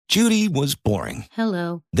Judy was boring.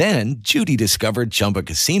 Hello. Then Judy discovered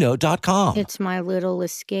ChumbaCasino.com. It's my little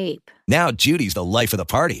escape. Now Judy's the life of the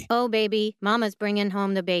party. Oh, baby, mama's bringing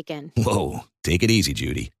home the bacon. Whoa, take it easy,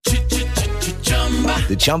 Judy.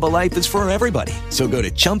 The Chumba life is for everybody. So go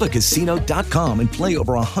to ChumbaCasino.com and play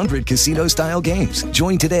over 100 casino-style games.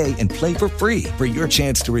 Join today and play for free for your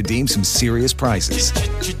chance to redeem some serious prizes.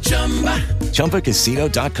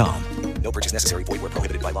 ChumbaCasino.com. No purchase necessary. Void where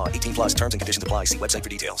prohibited by law. 18 plus terms and conditions apply. See website for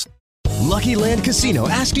details. Lucky Land Casino,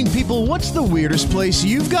 asking people, what's the weirdest place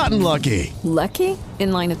you've gotten lucky? Lucky?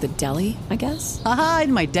 In line at the deli, I guess? Aha,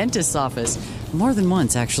 in my dentist's office. More than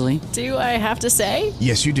once, actually. Do I have to say?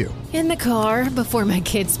 Yes, you do. In the car before my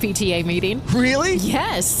kids' PTA meeting. Really?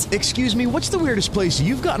 Yes. Excuse me, what's the weirdest place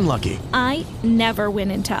you've gotten lucky? I never win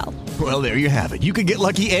and tell. Well, there you have it. You can get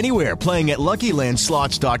lucky anywhere, playing at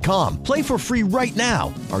LuckyLandSlots.com. Play for free right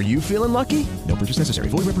now. Are you feeling lucky? No purchase necessary.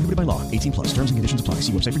 Void where prohibited by law. 18 plus. Terms and conditions apply.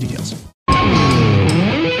 See website for details.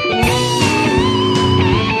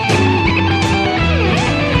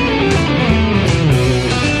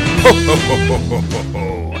 Ho, ho, ho, ho, ho, ho,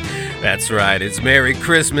 ho. That's right, it's Merry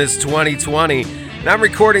Christmas 2020, and I'm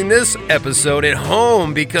recording this episode at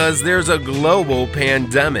home because there's a global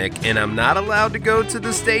pandemic and I'm not allowed to go to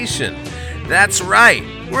the station. That's right,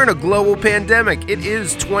 we're in a global pandemic. It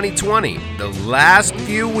is 2020, the last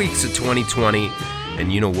few weeks of 2020,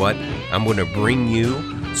 and you know what? I'm going to bring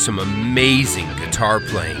you some amazing guitar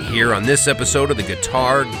playing here on this episode of the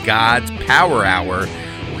Guitar Gods Power Hour,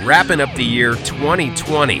 wrapping up the year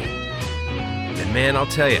 2020. And man, I'll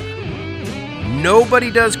tell you, nobody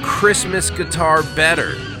does Christmas guitar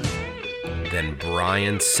better than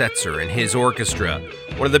Brian Setzer and his orchestra.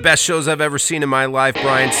 One of the best shows I've ever seen in my life,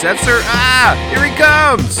 Brian Setzer. Here he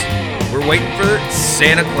comes. We're waiting for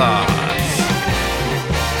Santa Claus.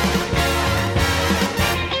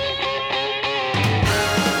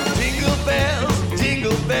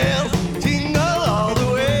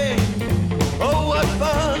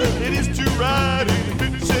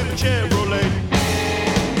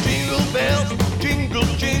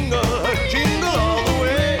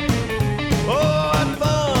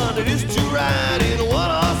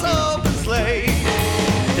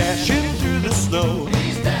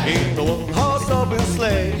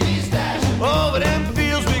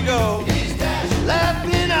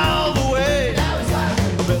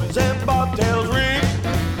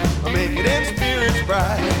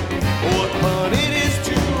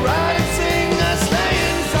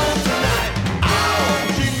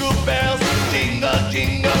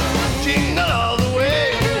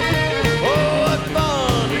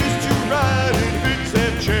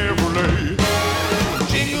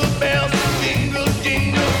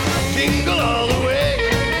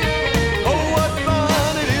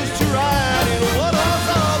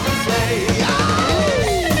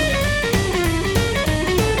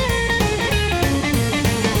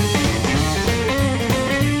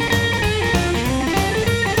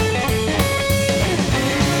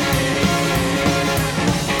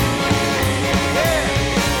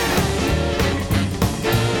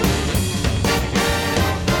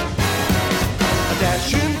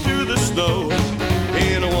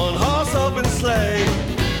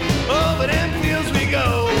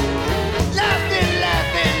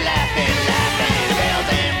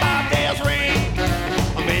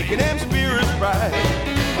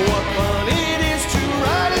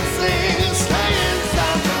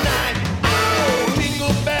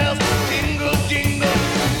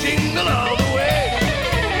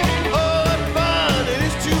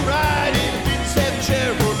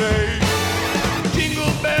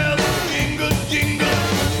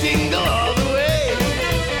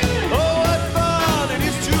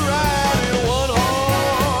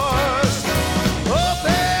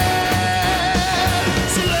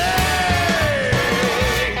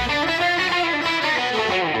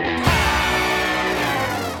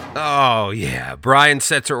 Brian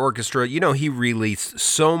Setzer Orchestra, you know, he released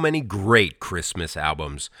so many great Christmas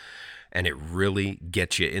albums, and it really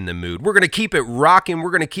gets you in the mood. We're going to keep it rocking. We're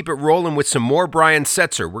going to keep it rolling with some more Brian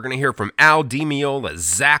Setzer. We're going to hear from Al DiMeola,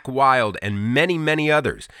 Zach Wilde, and many, many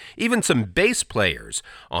others. Even some bass players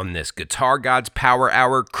on this Guitar Gods Power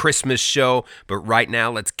Hour Christmas show. But right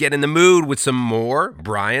now, let's get in the mood with some more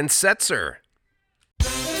Brian Setzer.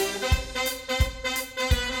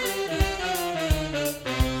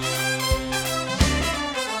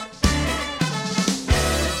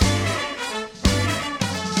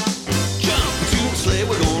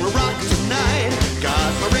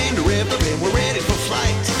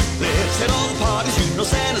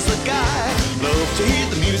 Santa's the guy. Love to hear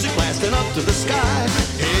the music blasting up to the sky.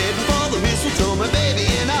 Heading for the mistletoe, my baby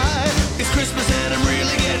and I. It's Christmas and I'm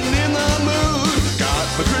really getting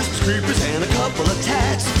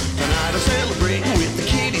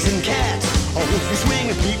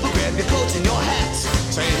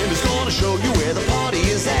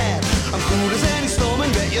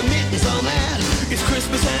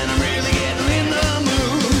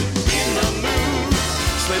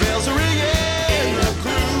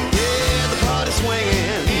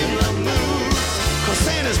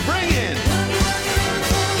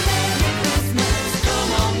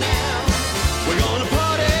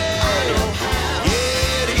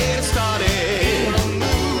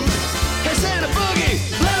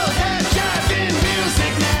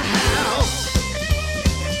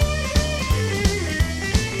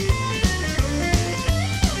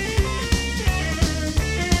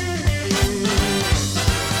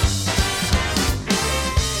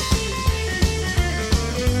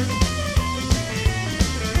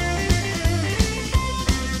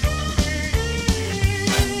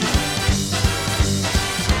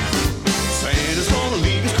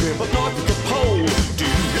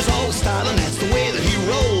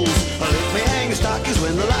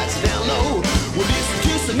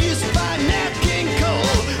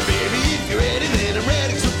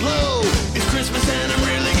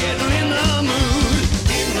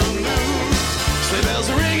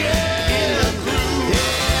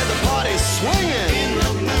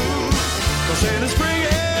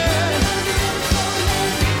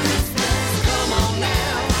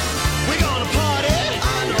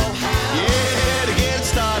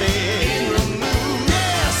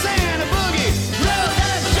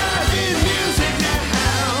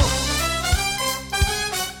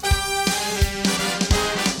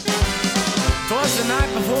the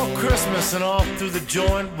night before Christmas, and all through the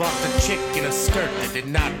joint walked a chick in a skirt that did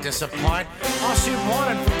not disappoint. All she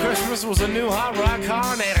wanted for Christmas was a new hot rock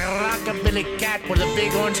car and a rockabilly cat with a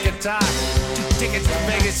big orange guitar. 2 tickets to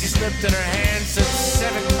Vegas she slipped in her hand, said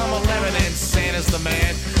 7 come 11 and Santa's the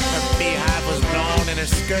man. Her beehive was blown and her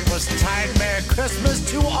skirt was tight. Merry Christmas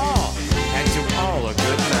to all, and to all a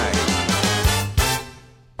good night.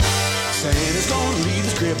 Santa's gonna leave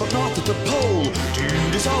his crib up north at the pole.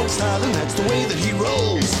 Dude is old style and that's the way that he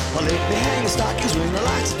rolls. Let me hang the stockings when the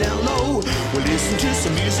lights are down low. We'll listen to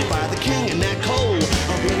some music by the King and Nat Cole.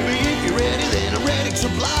 Oh baby, if you're ready, then I'm ready to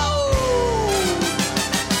blow.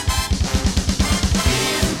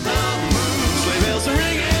 In the mood. Sleigh bells are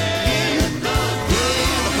ringing. In the mood.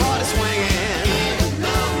 Yeah, the party's swinging. In the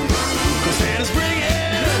mood. 'Cause Santa's bringing.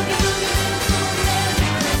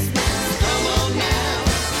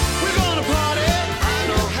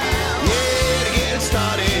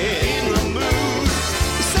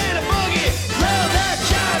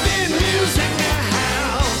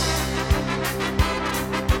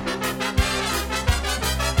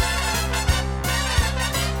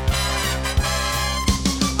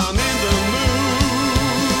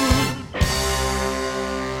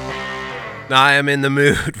 I am in the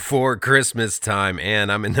mood for Christmas time,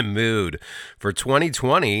 and I'm in the mood for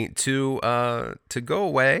 2020 to go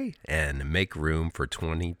away and make room for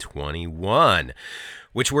 2021,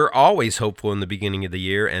 which we're always hopeful in the beginning of the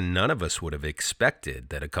year, and none of us would have expected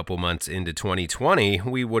that a couple months into 2020,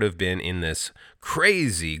 we would have been in this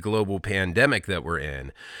crazy global pandemic that we're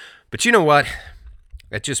in. But you know what?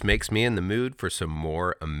 That just makes me in the mood for some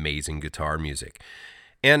more amazing guitar music.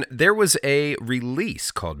 And there was a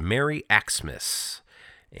release called Merry Xmas,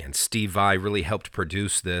 and Steve Vai really helped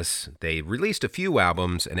produce this. They released a few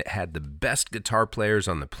albums, and it had the best guitar players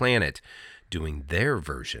on the planet doing their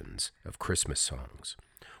versions of Christmas songs.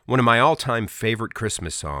 One of my all-time favorite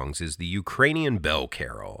Christmas songs is the Ukrainian Bell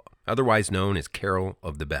Carol, otherwise known as Carol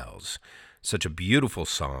of the Bells. Such a beautiful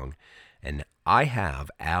song, and I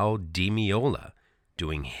have Al Di Meola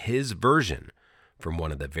doing his version from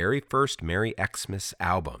one of the very first Merry Xmas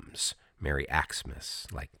albums. Merry Xmas,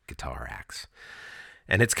 like guitar axe.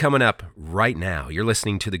 And it's coming up right now. You're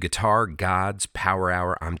listening to the Guitar Gods Power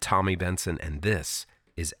Hour. I'm Tommy Benson, and this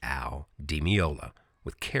is Al Di Meola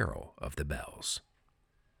with Carol of the Bells.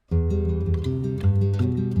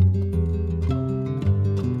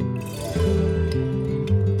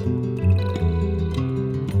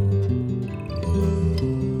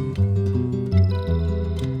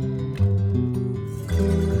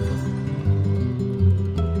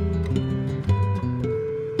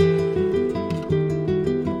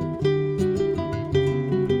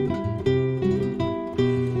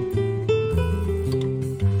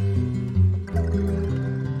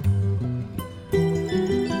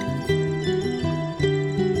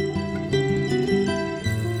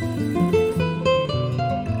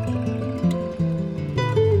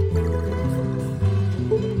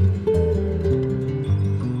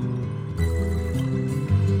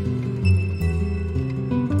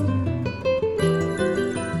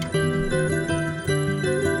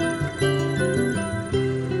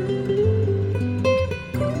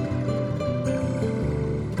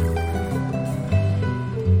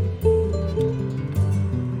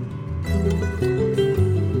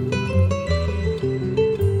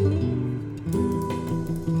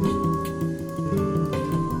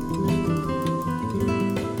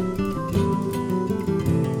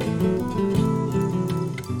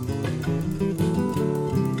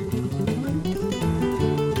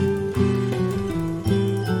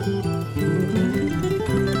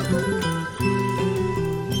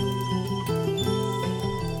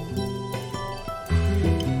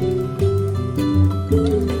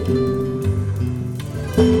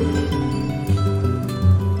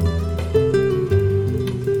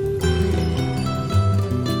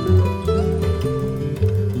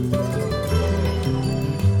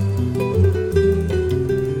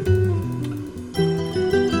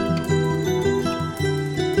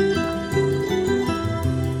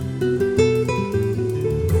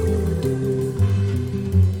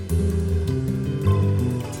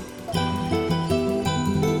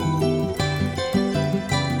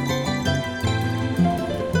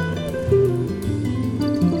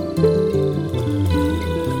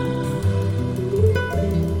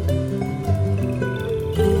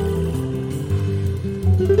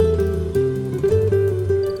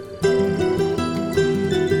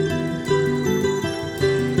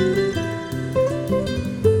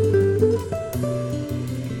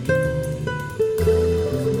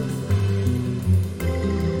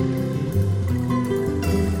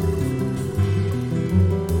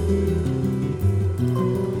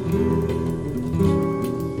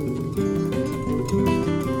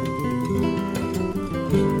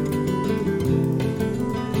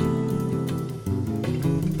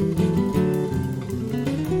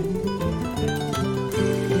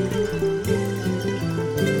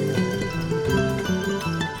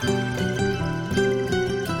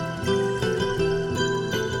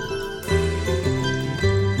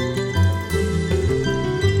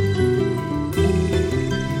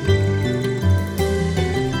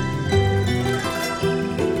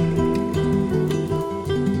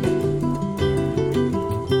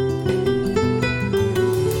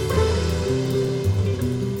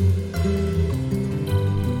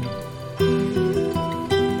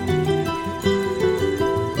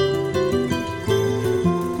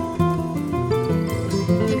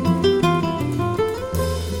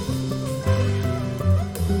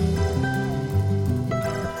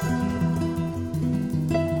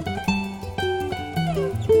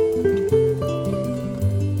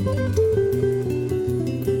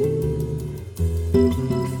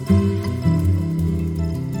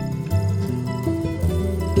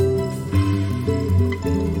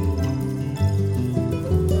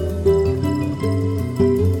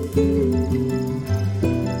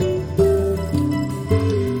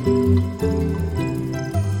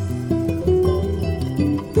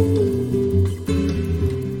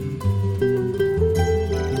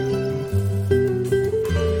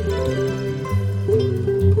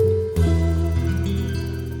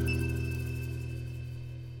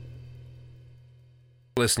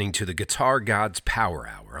 listening to the Guitar Gods Power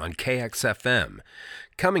Hour on KXFM,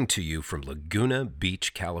 coming to you from Laguna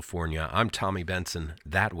Beach, California. I'm Tommy Benson.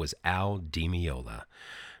 That was Al Di Meola.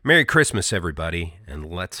 Merry Christmas, everybody, and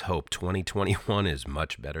let's hope 2021 is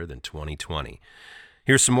much better than 2020.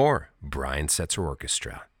 Here's some more Brian Setzer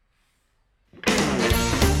Orchestra. Jingle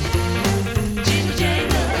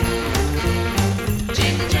jangle,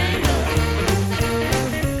 jingle jangle,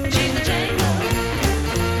 jingle jangle,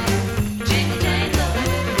 jingle jangle,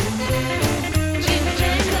 jingle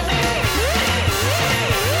jangle.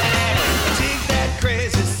 Take that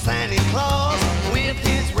crazy Santa Claus with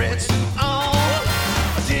his red suit on.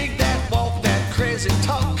 Take that walk, that crazy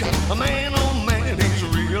talk. A man, oh man, he's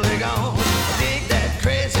really gone. Take that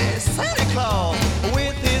crazy Santa Claus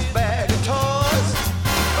with his bag of toys.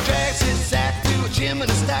 Drags his sack through a chimney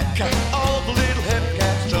stack. All the little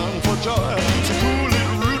hepcats run for joy. So cool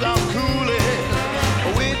little Rudolph, cool it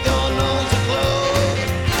with your nose aglow.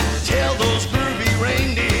 Tell those groovy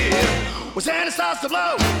reindeer when Santa starts to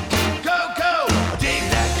blow. Go, go, dig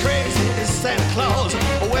that crazy Santa Claus.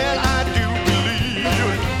 Well, I do believe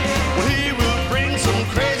well, he will bring some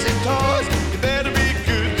crazy toys. You better be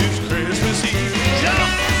good this Christmas Eve. Jump!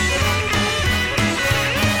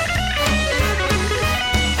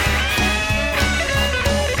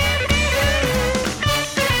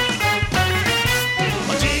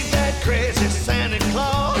 Dig that crazy Santa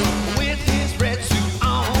Claus with his red suit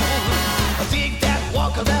on. Dig that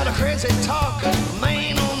walker, that a crazy talker.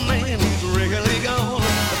 Man, oh man, he's really gone.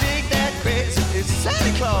 Dig that crazy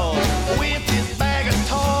Santa Claus with his bag of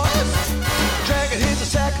toys. Dragging his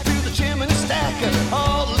sack through the chimney stack.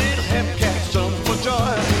 All the little hepcats jump for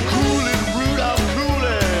joy. Cool it, Rudolph, cool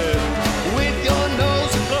it with your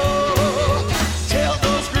nose aglow. Tell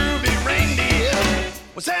those groovy reindeer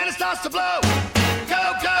when Santa starts to blow.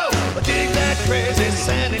 Go, go, dig that crazy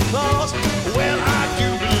Santa Claus. Well, I do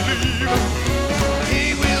believe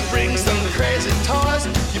he will bring some crazy toys.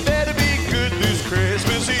 You better be good this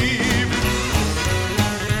Christmas Eve.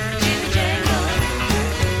 Jingle jangle,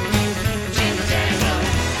 jingle jangle,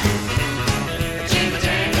 jingle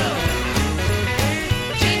jangle,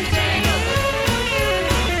 jingle jangle,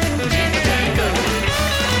 jingle jangle.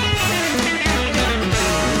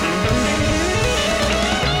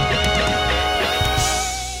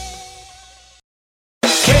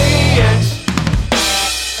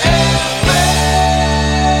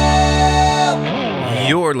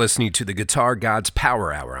 You're listening to the Guitar Gods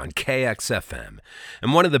Power Hour on KXFM.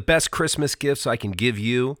 And one of the best Christmas gifts I can give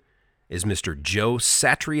you is Mr. Joe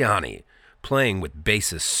Satriani playing with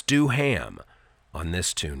bassist Stu Ham on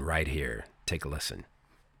this tune right here. Take a listen.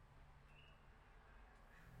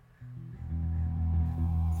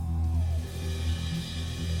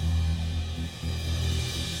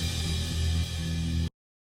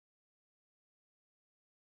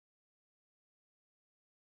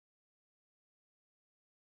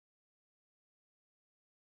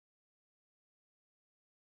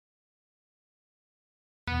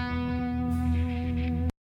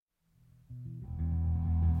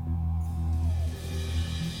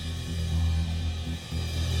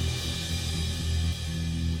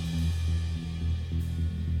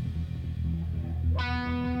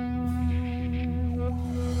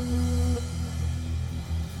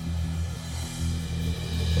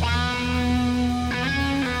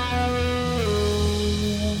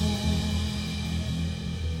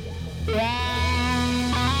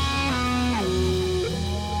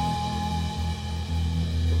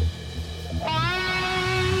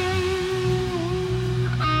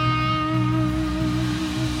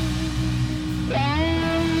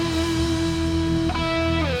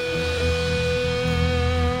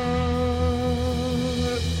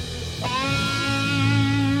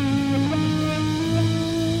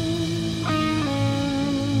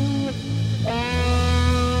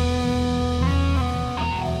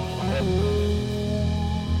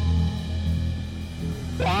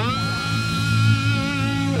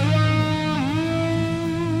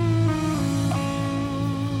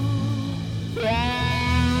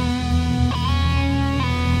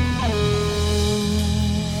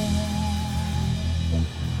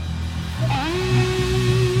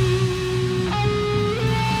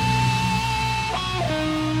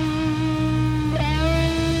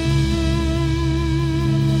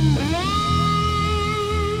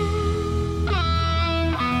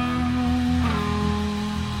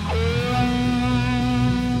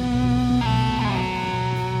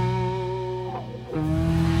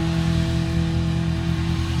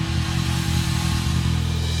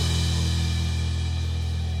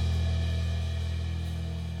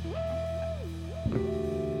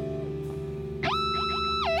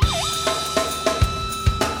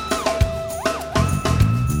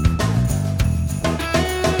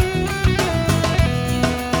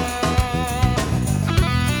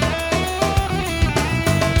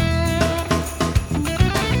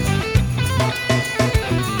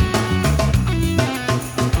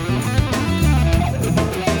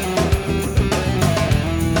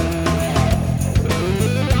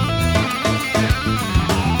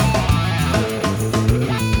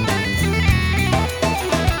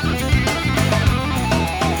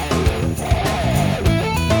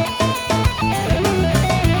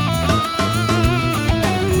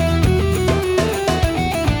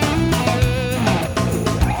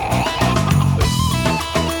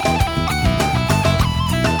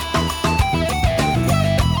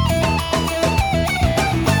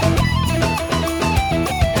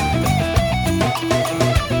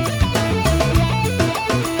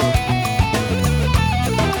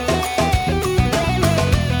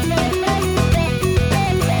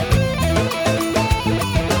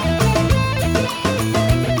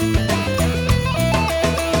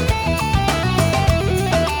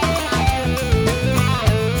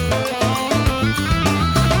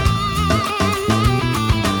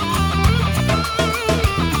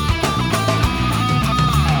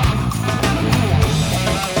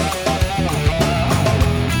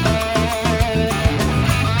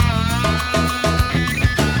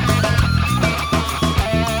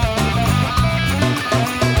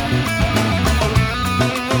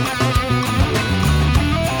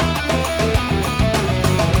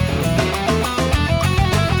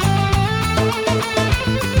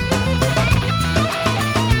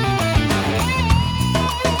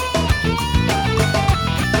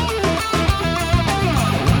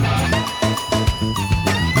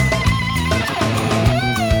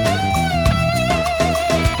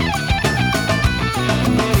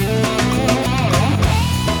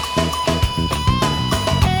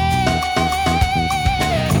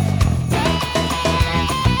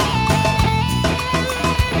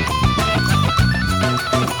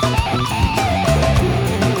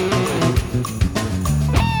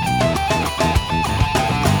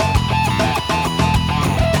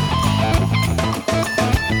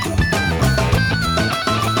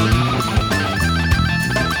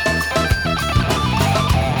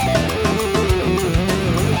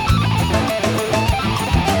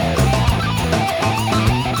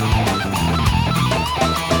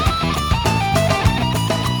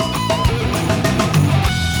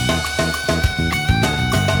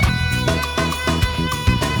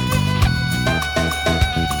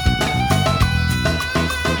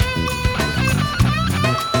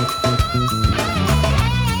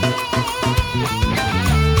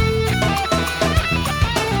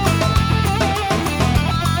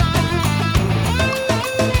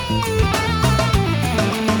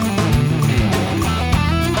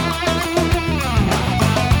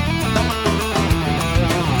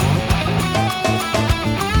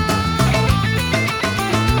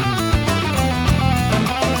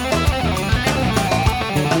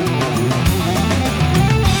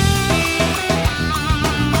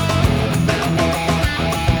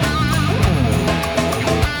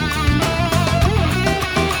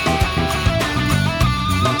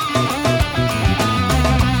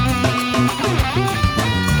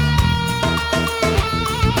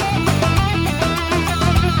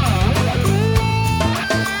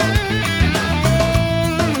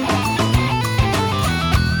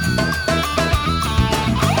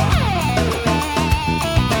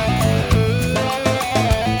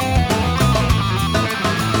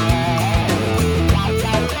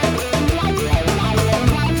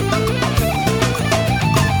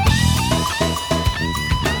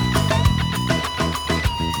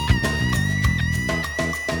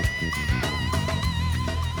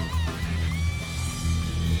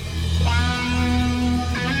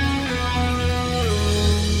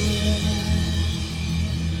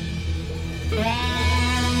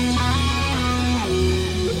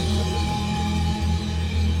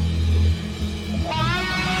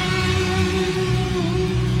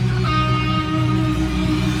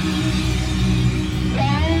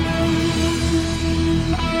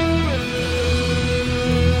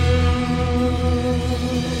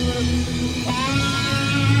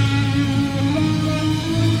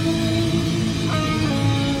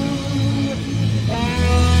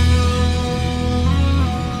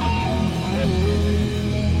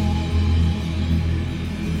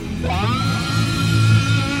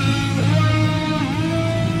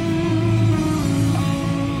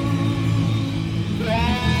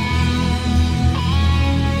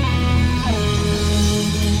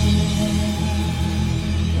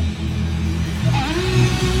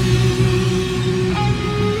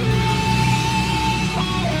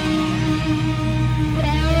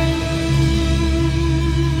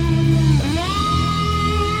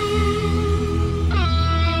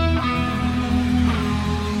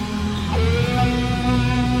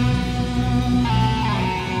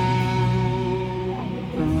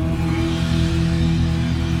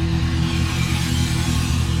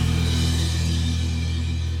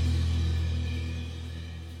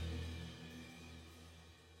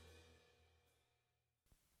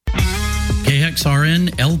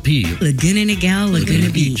 LP. Laguna Niguel,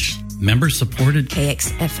 Laguna Beach. Member supported.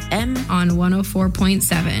 KXFM on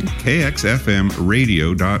 104.7.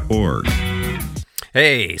 KXFMradio.org.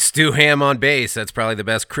 Hey, Stu Ham on bass. That's probably the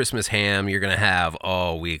best Christmas ham you're going to have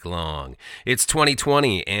all week long. It's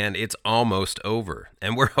 2020 and it's almost over.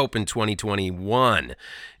 And we're hoping 2021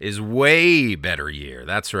 is way better year.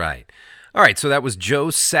 That's right. All right, so that was Joe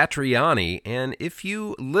Satriani. And if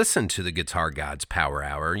you listen to the Guitar Gods Power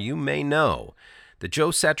Hour, you may know that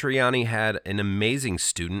Joe Satriani had an amazing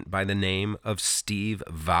student by the name of Steve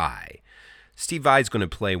Vai. Steve Vai is going to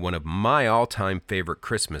play one of my all-time favorite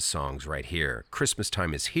Christmas songs right here. Christmas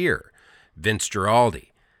Time Is Here, Vince Guaraldi.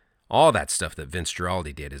 All that stuff that Vince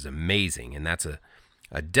Guaraldi did is amazing, and that's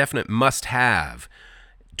a definite must-have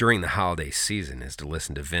during the holiday season is to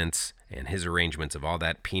listen to Vince and his arrangements of all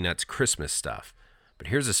that Peanuts Christmas stuff. But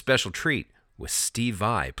here's a special treat with Steve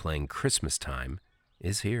Vai playing Christmas Time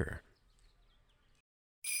Is Here.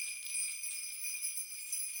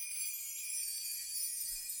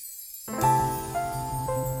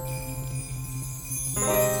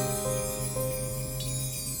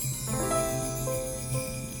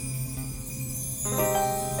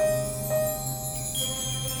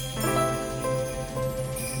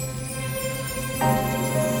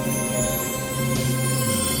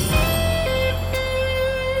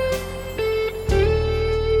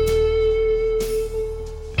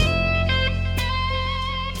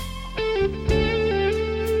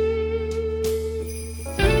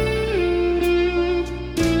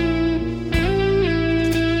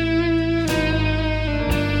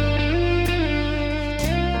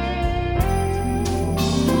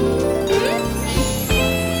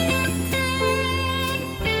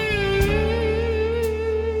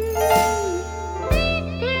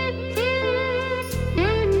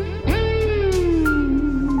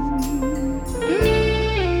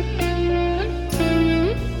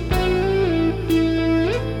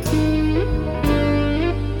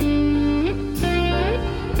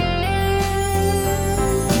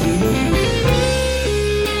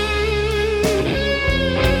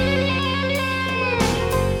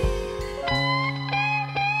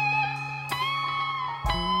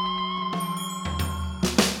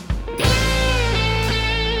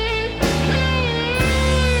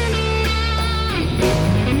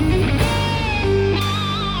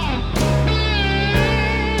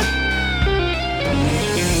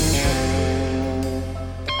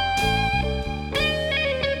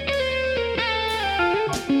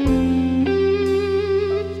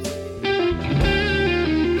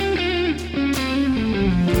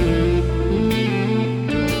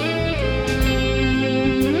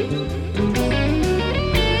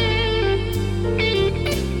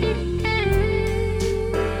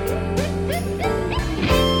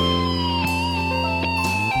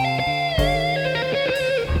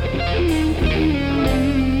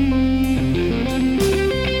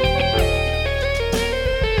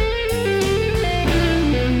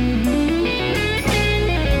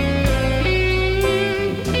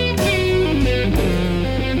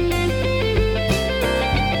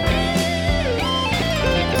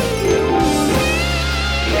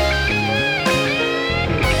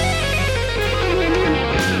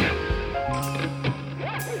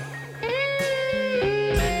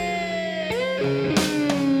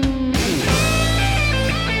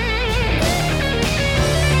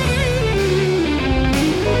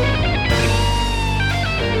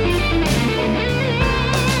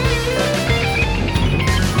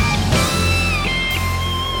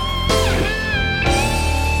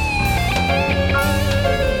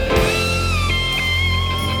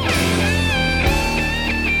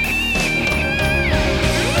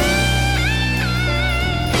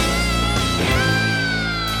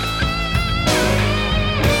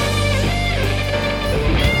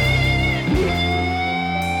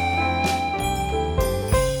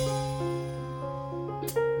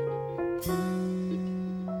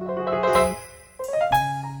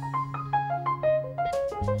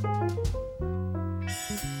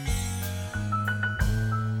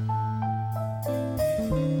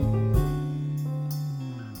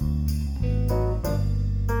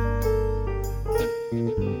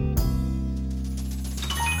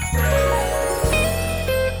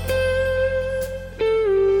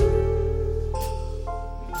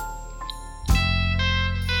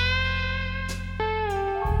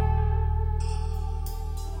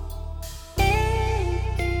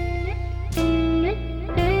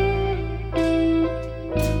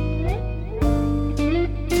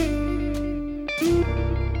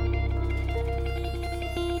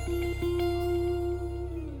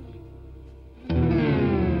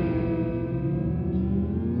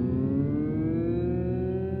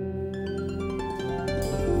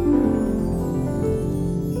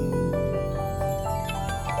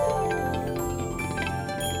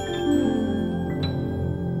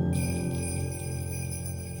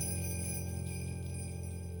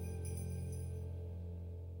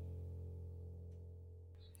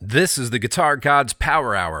 This is the Guitar Gods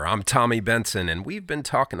Power Hour. I'm Tommy Benson, and we've been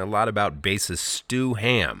talking a lot about bassist Stu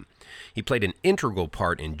Hamm. He played an integral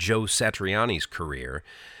part in Joe Satriani's career,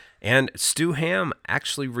 and Stu Hamm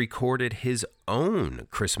actually recorded his own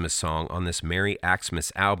Christmas song on this Merry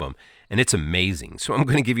Xmas album, and it's amazing. So I'm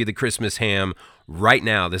going to give you the Christmas Hamm right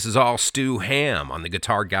now. This is all Stu Hamm on the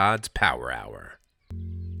Guitar Gods Power Hour.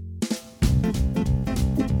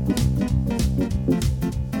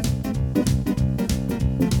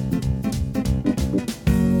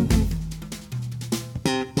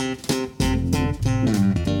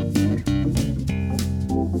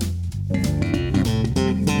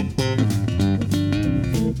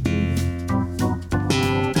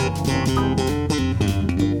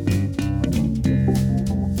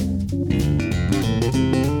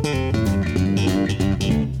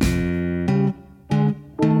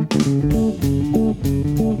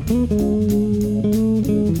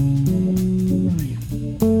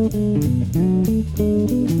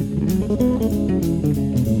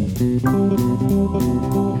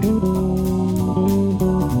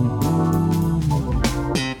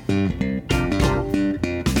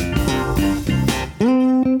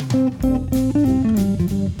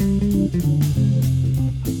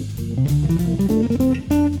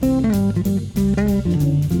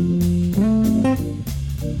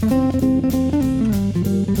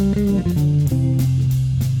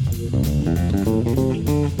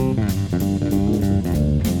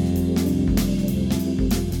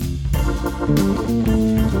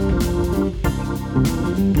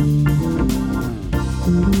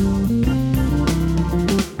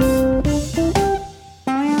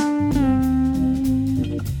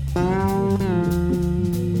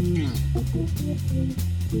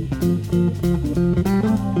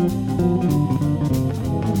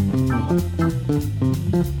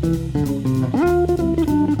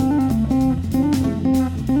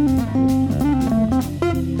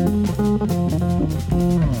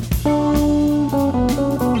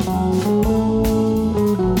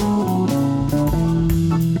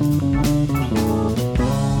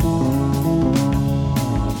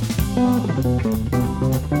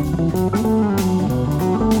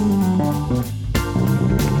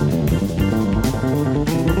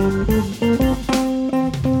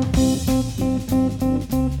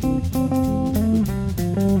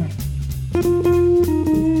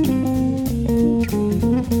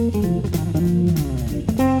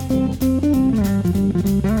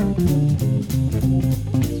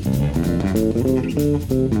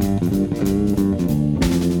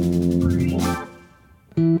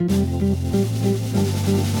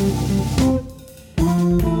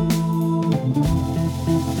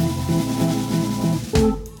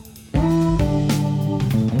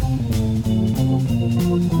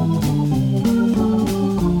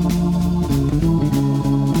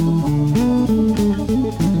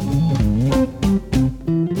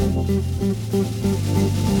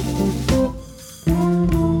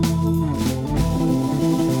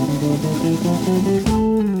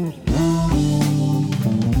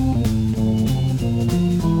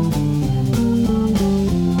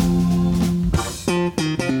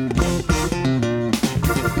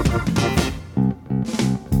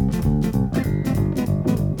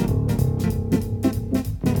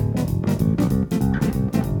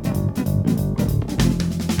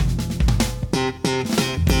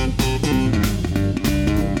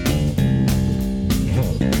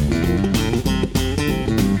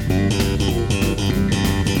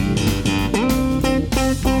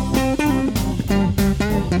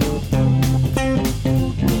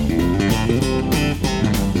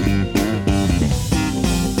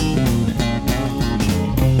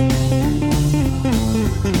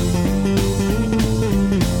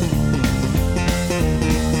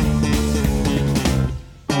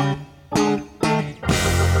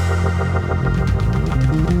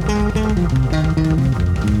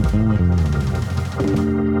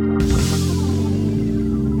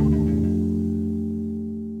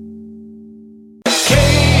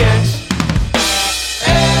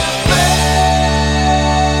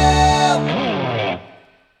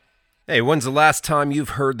 Hey, when's the last time you've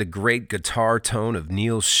heard the great guitar tone of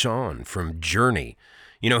Neil Schon from Journey?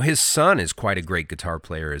 You know, his son is quite a great guitar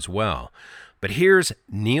player as well. But here's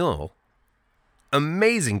Neil,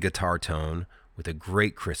 amazing guitar tone with a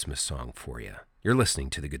great Christmas song for you. You're listening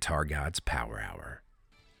to the Guitar Gods Power Hour.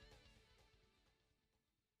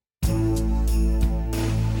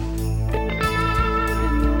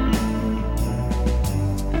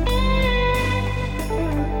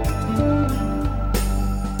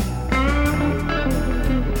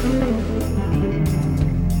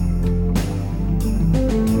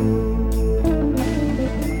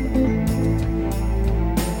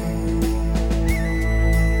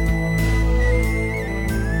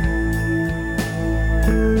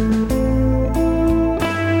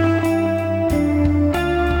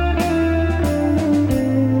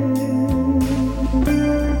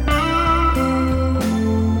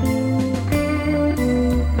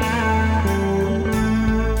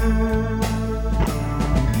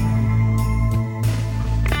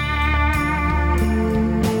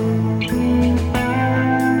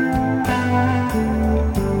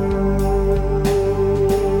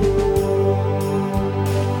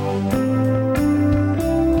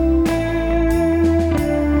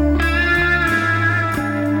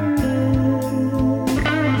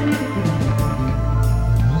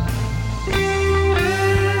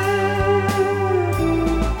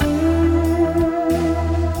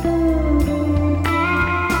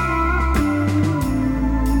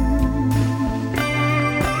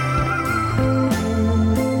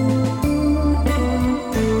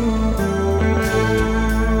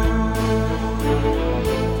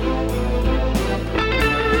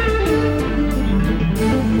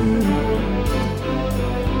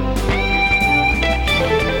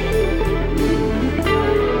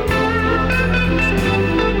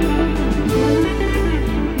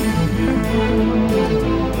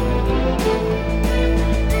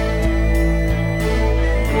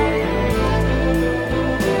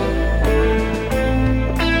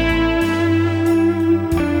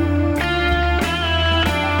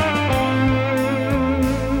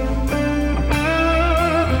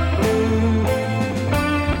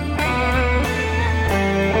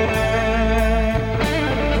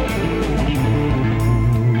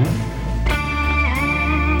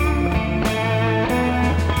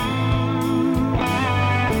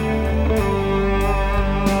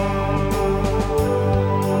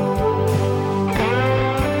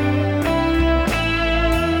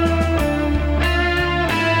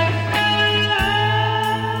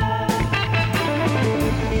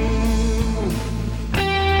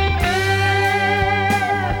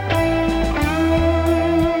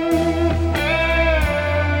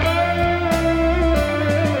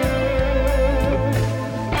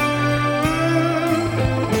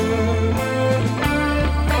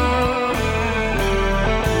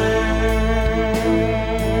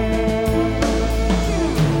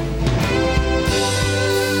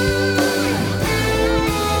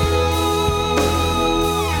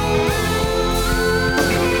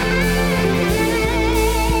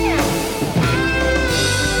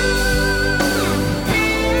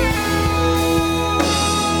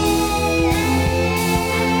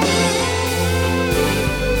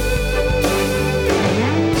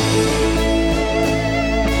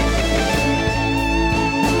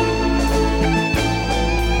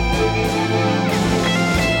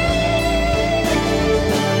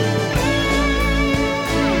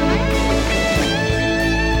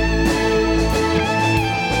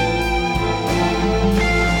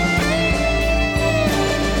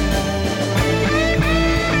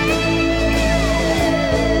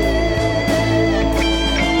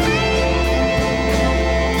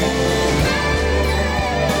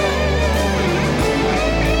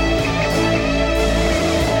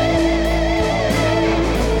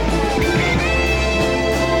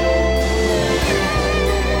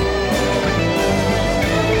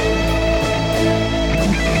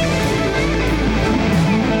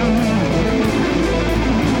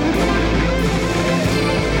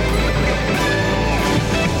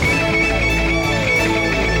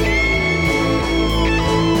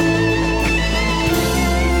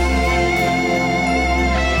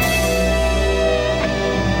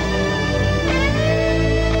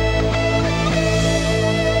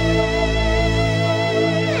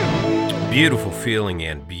 Beautiful feeling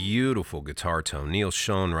and beautiful guitar tone. Neil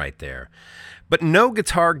Schon right there. But no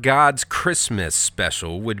Guitar Gods Christmas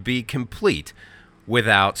special would be complete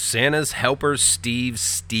without Santa's helper Steve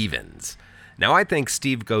Stevens. Now, I think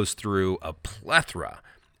Steve goes through a plethora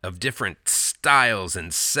of different styles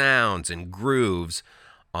and sounds and grooves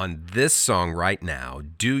on this song right now.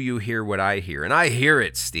 Do you hear what I hear? And I hear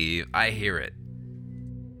it, Steve. I hear it.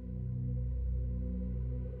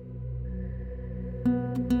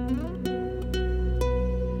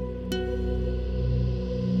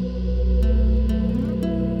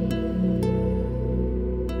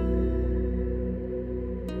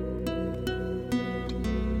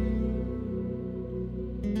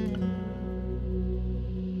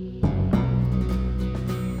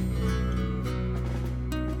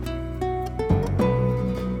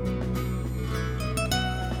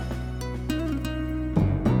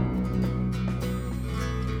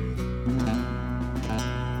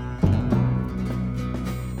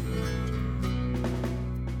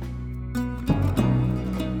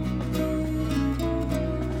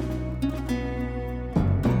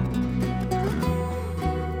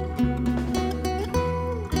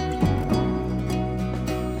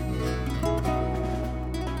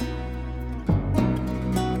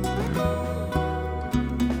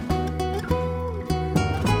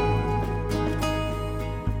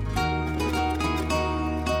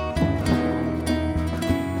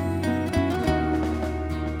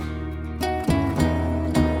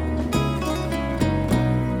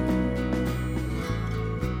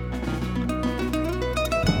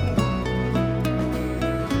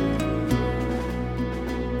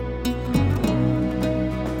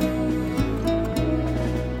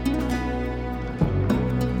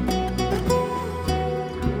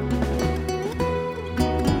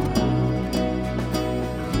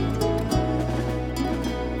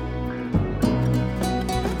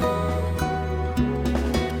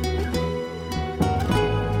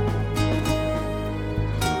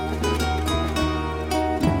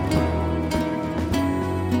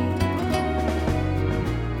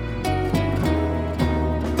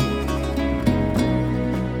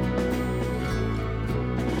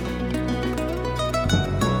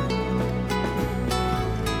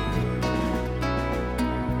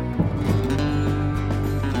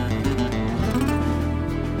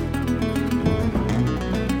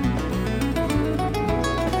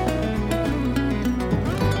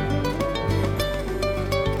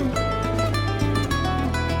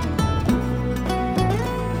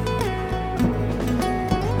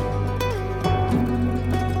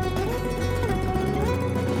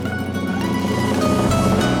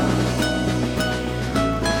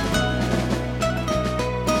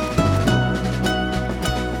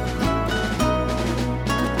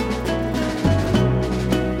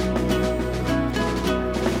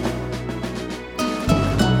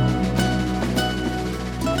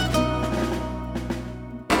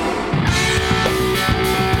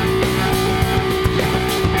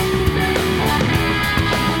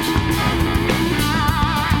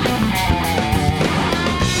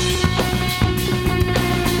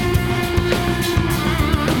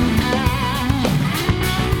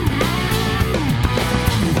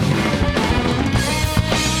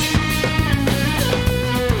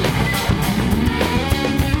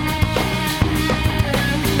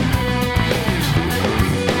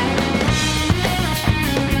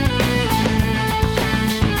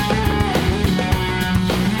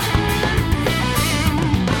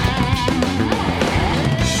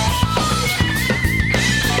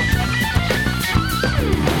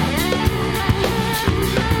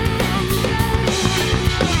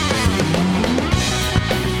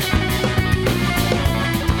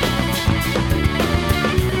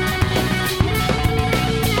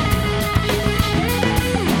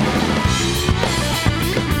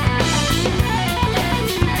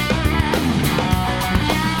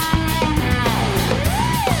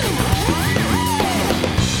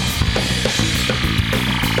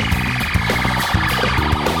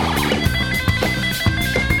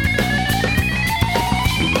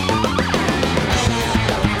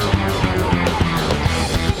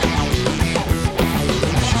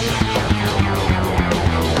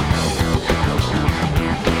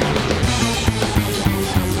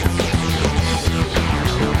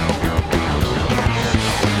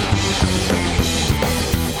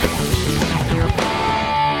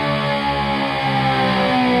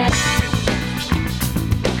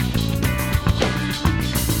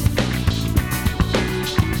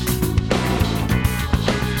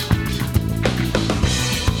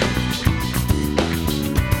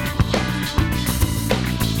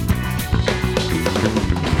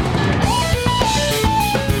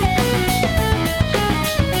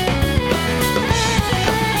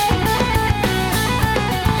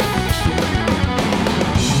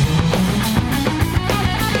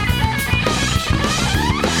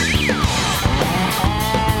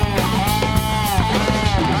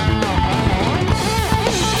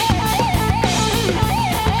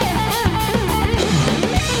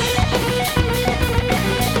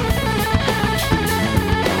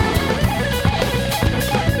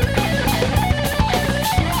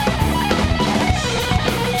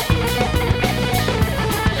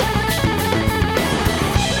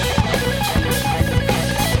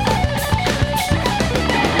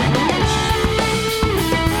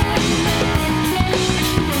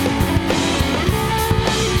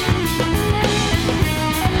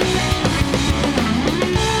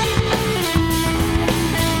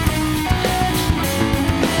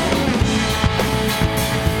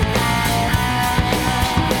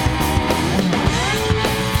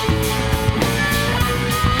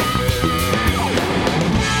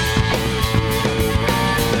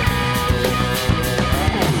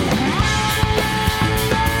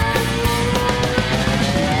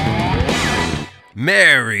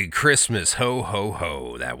 Christmas, ho, ho,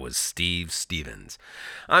 ho. That was Steve Stevens.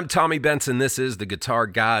 I'm Tommy Benson. This is the Guitar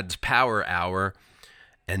Gods Power Hour.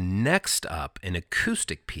 And next up, an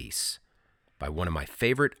acoustic piece by one of my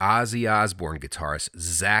favorite Ozzy Osbourne guitarists,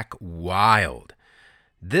 Zakk Wylde.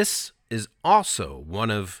 This is also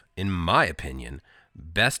one of, in my opinion,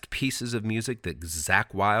 best pieces of music that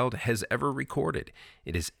Zakk Wylde has ever recorded.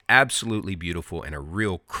 It is absolutely beautiful and a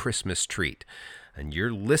real Christmas treat. And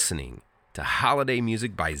you're listening to holiday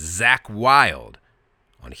music by Zakk Wylde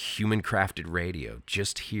on Human Crafted Radio,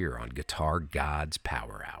 just here on Guitar Gods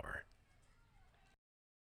Power Hour.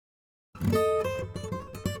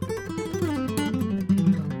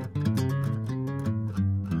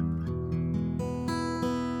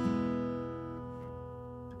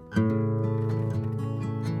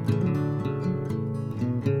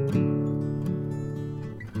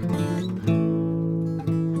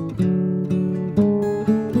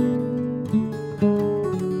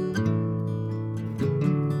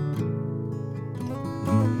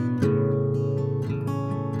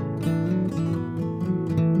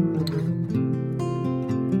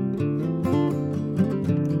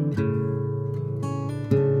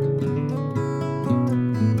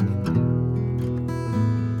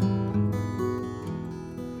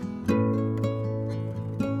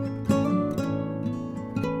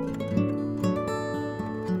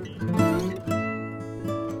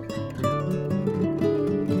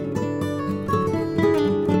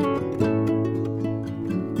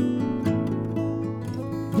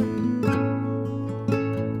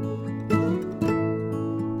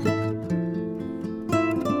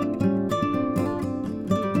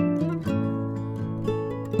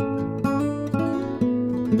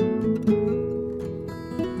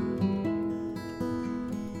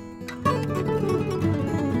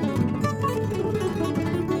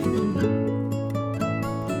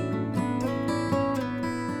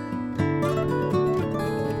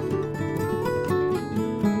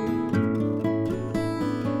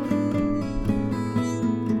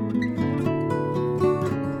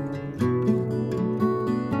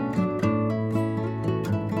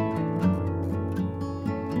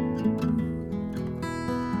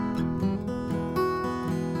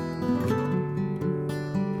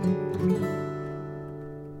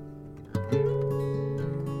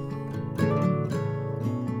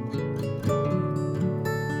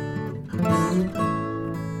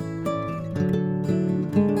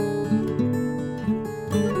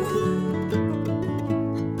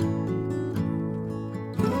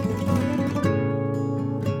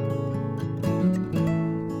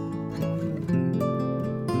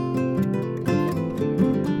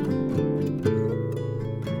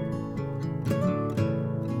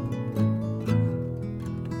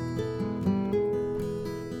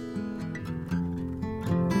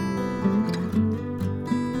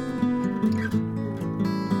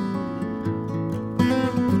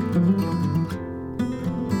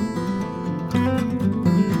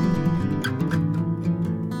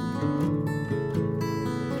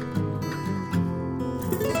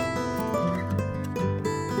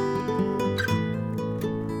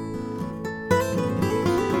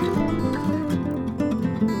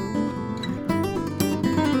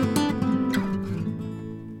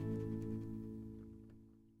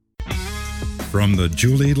 From the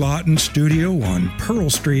Julie Lawton Studio on Pearl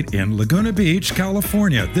Street in Laguna Beach,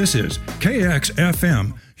 California, this is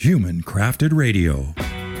KXFM Human Crafted Radio.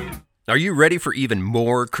 Are you ready for even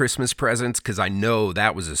more Christmas presents? Because I know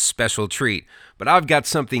that was a special treat. But I've got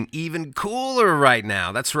something even cooler right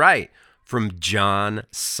now. That's right, from John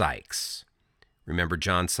Sykes. Remember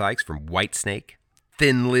John Sykes from Whitesnake,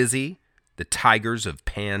 Thin Lizzy, the Tigers of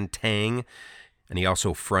Pan Tang, and he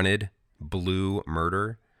also fronted Blue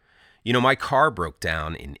Murder. You know, my car broke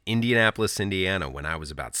down in Indianapolis, Indiana when I was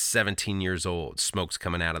about 17 years old. Smoke's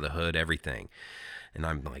coming out of the hood, everything. And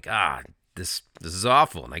I'm like, this is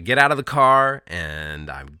awful. And I get out of the car and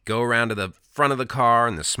I go around to the front of the car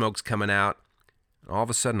and the smoke's coming out. And all of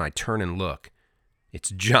a sudden I turn and look. It's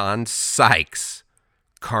John Sykes,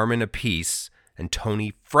 Carmen Apice, and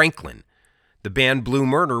Tony Franklin. The band Blue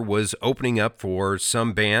Murder was opening up for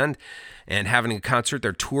some band and having a concert.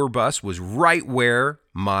 Their tour bus was right where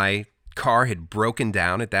my car had broken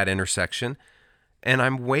down at that intersection, and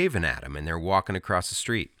I'm waving at them, and they're walking across the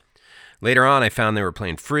street. Later on, I found they were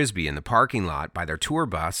playing Frisbee in the parking lot by their tour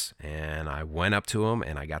bus, and I went up to them,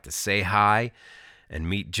 and I got to say hi and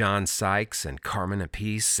meet John Sykes and Carmen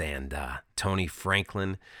Apice and Tony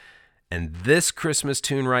Franklin. And this Christmas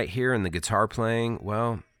tune right here in the guitar playing,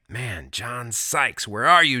 well, man, John Sykes, where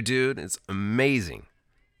are you, dude? It's amazing.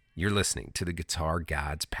 You're listening to the Guitar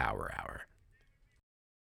Gods Power Hour.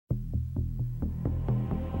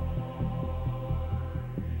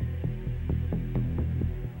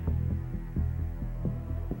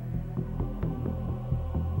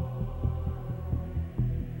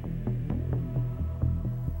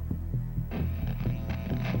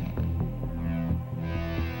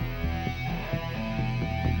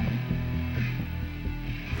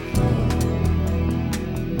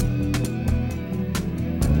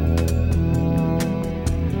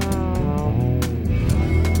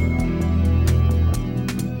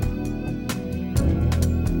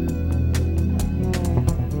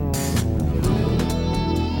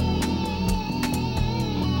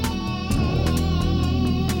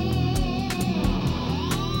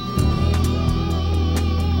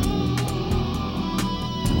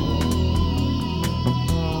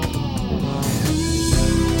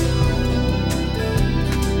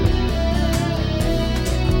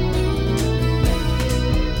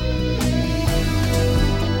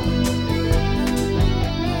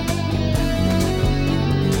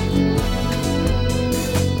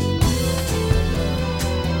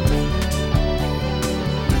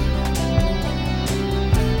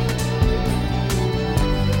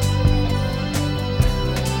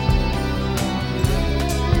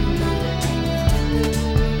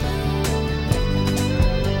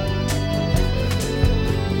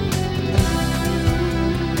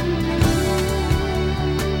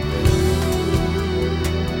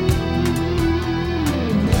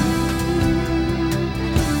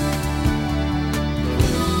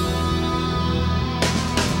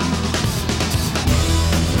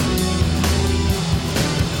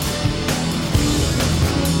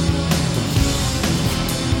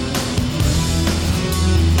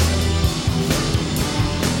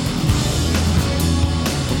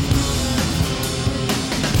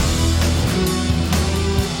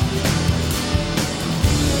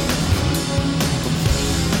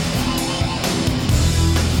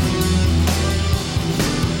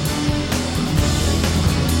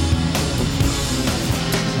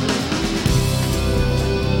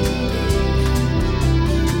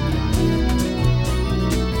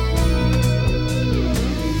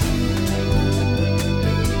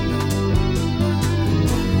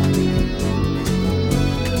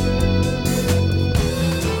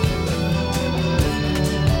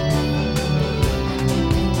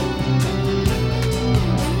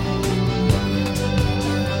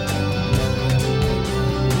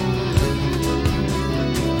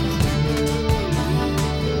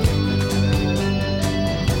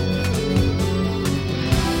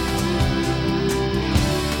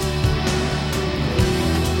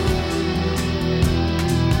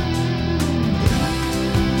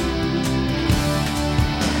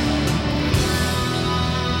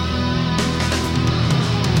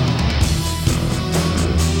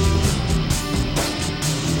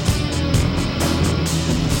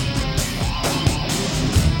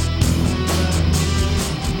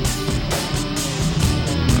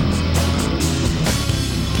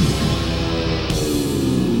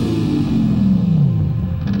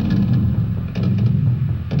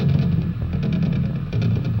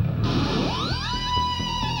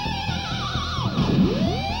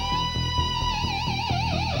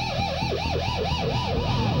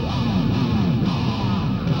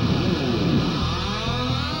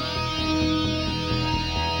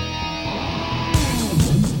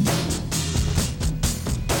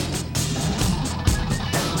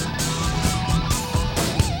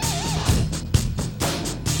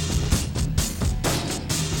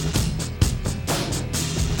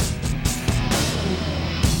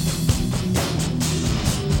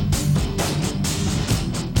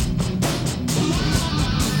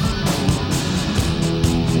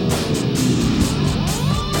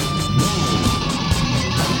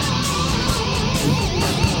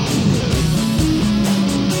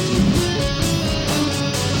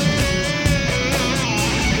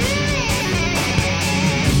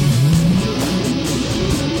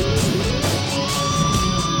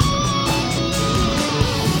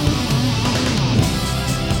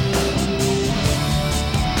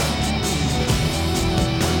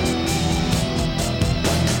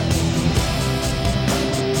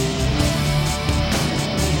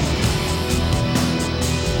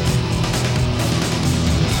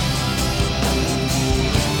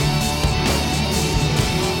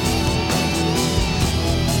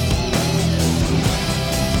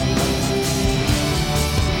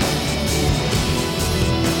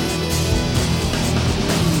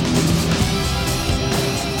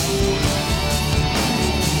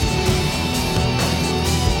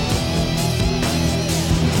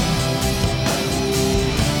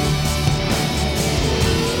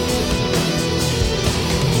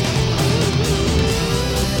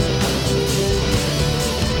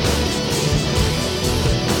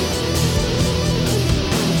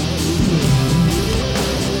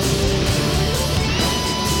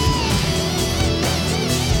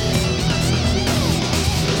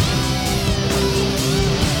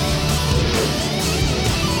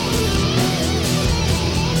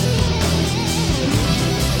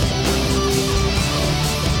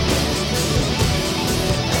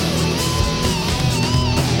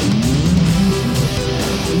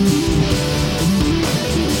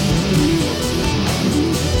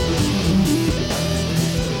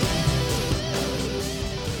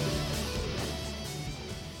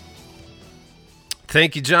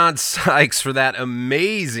 Thank you, John Sykes, for that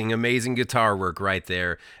amazing, amazing guitar work right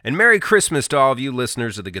there. And Merry Christmas to all of you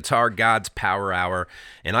listeners of the Guitar Gods Power Hour.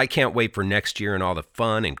 And I can't wait for next year and all the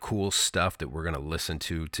fun and cool stuff that we're going to listen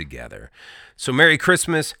to together. So Merry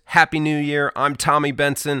Christmas, Happy New Year. I'm Tommy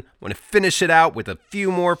Benson. I want to finish it out with a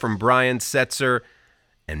few more from Brian Setzer.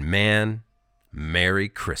 And man, Merry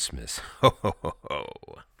Christmas. Ho, ho, ho,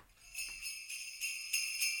 ho.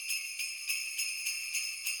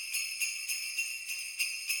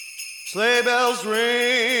 Sleigh bells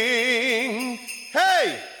ring.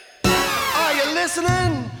 Hey, are you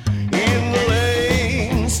listening? In the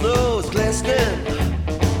lane, snow is glistening.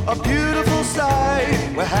 A beautiful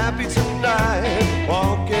sight. We're happy tonight,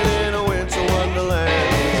 walking in a winter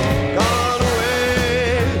wonderland. Gone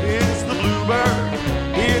away is the bluebird.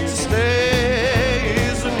 Here to stay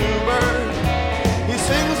is the new bird. He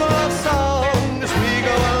sings a love song as we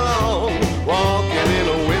go along, walking in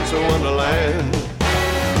a winter wonderland.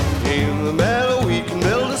 In the meadow we can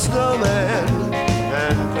build a snowman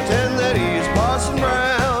and pretend that he is Parson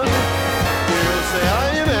Brown. We'll say,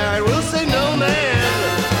 are you married? We'll say, no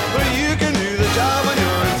man, but you can do the job when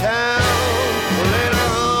you're in town. Later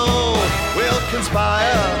on we'll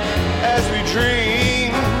conspire as we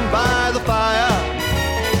dream by the fire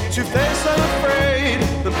to face unafraid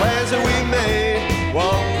the plans that we made,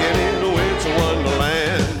 walking in a winter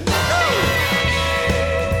wonderland.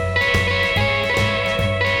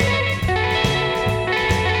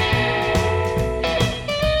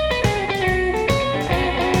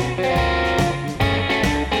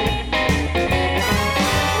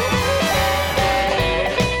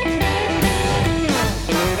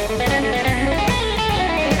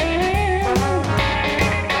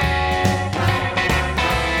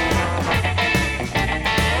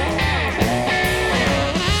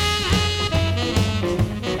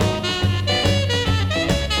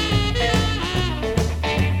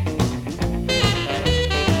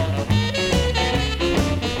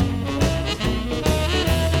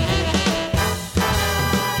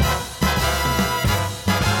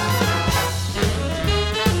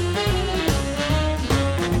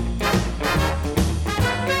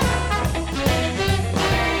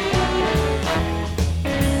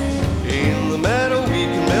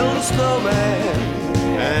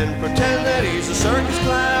 Circus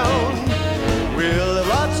clown. We'll have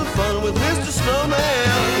lots of fun with Mr.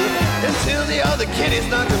 Snowman until the other kitties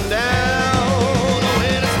knock him down. When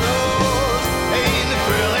it snows, ain't it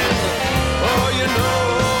thrilling? Oh, you know,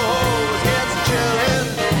 it gets chillin'.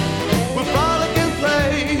 We'll frolic and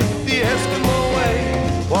play the Eskimo way,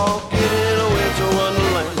 walking in a winter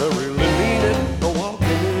wonderland. I really mean it.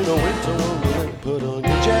 Walking in a winter wonderland. Put on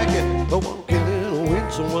your jacket. Walking in a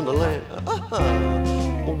winter wonderland.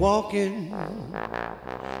 Walking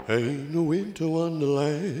in a winter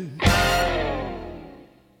wonderland.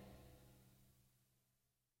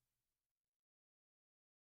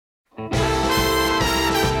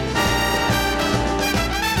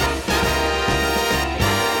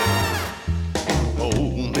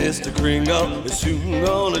 Mr. Kringle is soon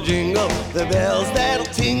gonna jingle the bells that'll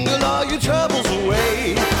tingle all your troubles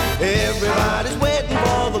away. Everybody's waiting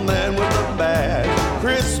for the man with the bag.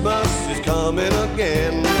 Christmas is coming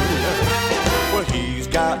again. Well, he's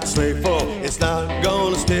got a sleigh full, it's not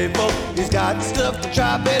gonna stay full. He's got stuff to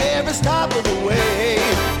chop at every stop of the way.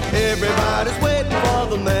 Everybody's waiting for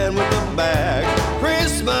the man with the bag.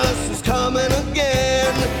 Christmas is coming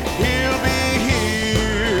again. He'll be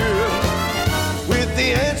here with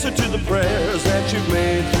the answer to the prayers that you've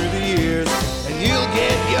made through the years, and you'll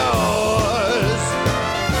get yours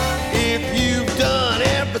if you've done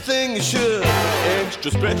everything you should.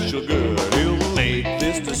 Extra special good. He'll make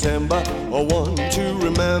this December a one to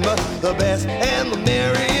remember, the best and the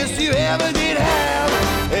merriest you ever did have.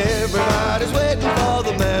 Everybody's waiting for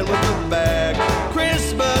the man with the bag.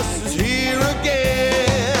 Christmas is here again.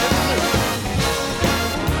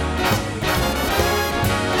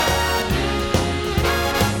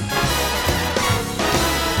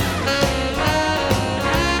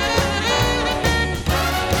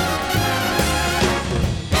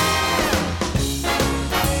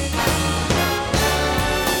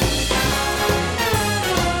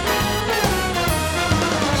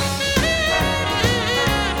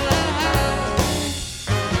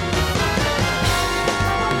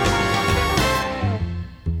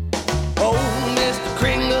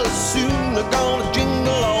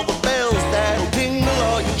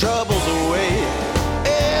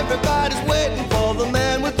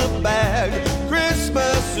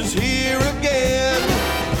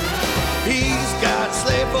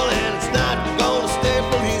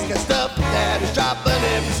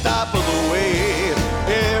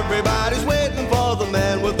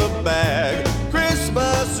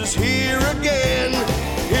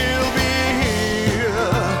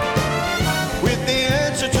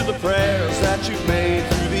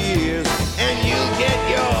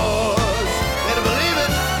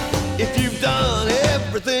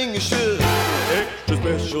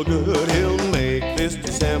 this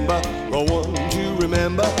December, the one to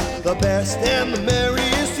remember, the best and the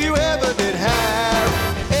merriest you ever did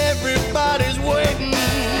have. Everybody's waiting,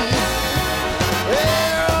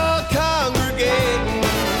 they're all congregating,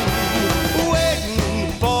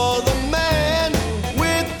 waiting for the man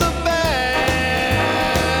with the bag.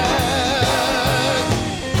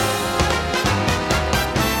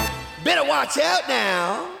 Better watch out now.